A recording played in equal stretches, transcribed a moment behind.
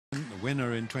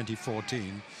winner in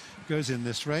 2014, goes in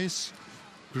this race.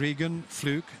 Griegen,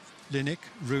 Fluke, Linik,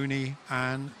 Rooney,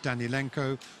 and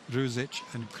Danilenko, Ruzic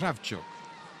and Kravchuk.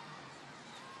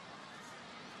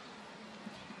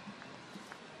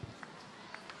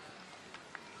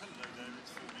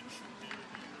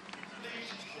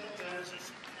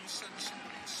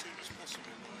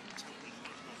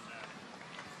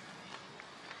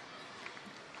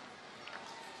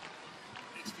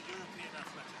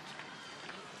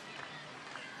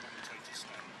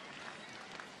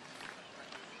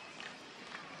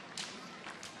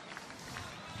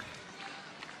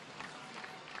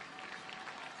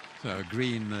 So a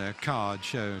green card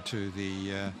shown to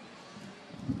the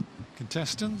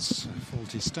contestants.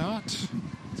 Faulty start. So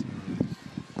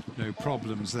no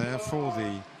problems there for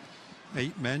the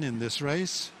 8 men in this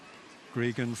race.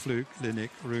 Griegen, Fluke,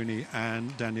 Linik, Rooney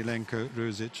and Danilenko,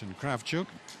 Ruzic and Kravchuk.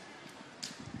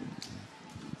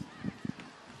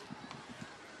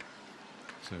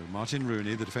 So Martyn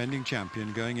Rooney, the defending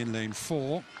champion, going in lane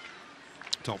 4.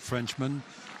 Top Frenchman,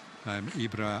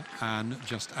 Ibra and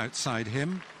just outside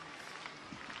him.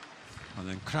 And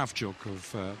then Kravchuk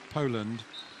of Poland,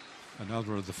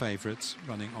 another of the favourites,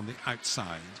 running on the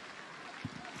outside.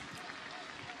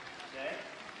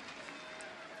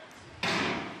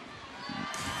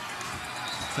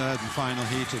 Third and final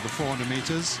heat of the 400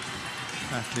 metres.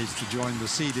 Athletes to join the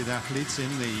seeded athletes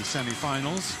in the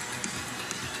semi-finals.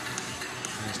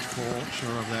 First 4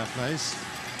 sure of their place.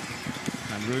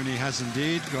 And Rooney has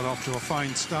indeed got off to a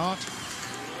fine start.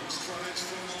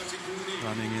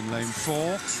 Running in lane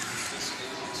 4.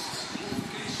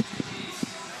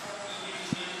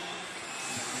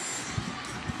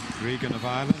 Griegen of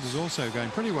Ireland is also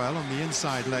going pretty well on the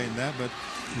inside lane there, but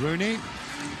Rooney,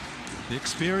 the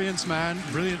experienced man,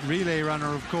 brilliant relay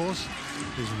runner of course,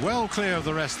 is well clear of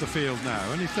the rest of the field now.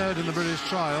 Only third in the British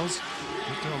trials,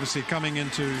 but obviously coming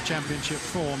into championship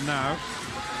form now.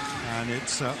 And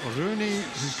it's Rooney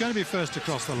who's going to be first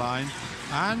across the line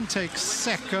and takes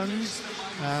second.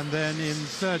 And then in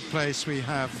third place we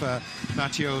have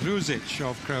Mateo Ruzic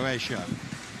of Croatia,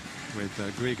 with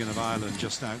Griegen of Ireland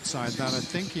just outside that. I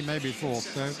think he may be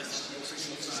fourth though.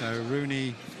 So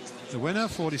Rooney the winner,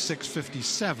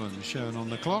 46.57 shown on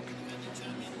the clock.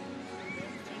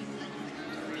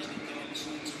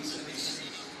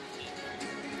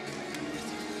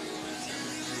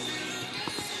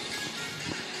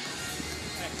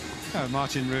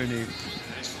 Martyn Rooney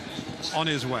on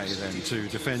his way then to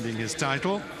defending his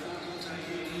title.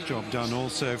 Job done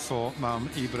also for Mam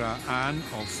Ibra Anne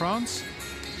of France.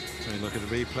 So you look at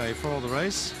the replay for the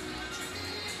race.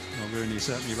 Well, Rooney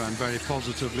certainly ran very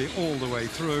positively all the way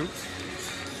through.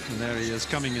 And there he is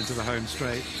coming into the home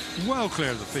straight. Well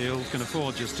clear of the field, can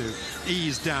afford just to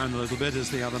ease down a little bit as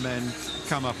the other men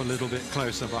come up a little bit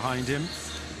closer behind him.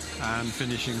 And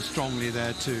finishing strongly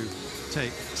there to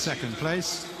take second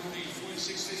place.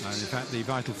 And in fact, the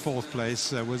vital fourth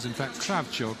place was in fact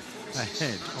Kravchuk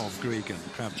ahead of Griegen.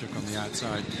 Kravchuk on the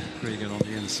outside, Griegen on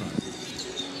the inside.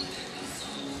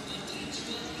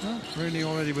 Well, Rooney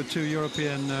already with 2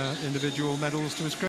 European individual medals to his credit.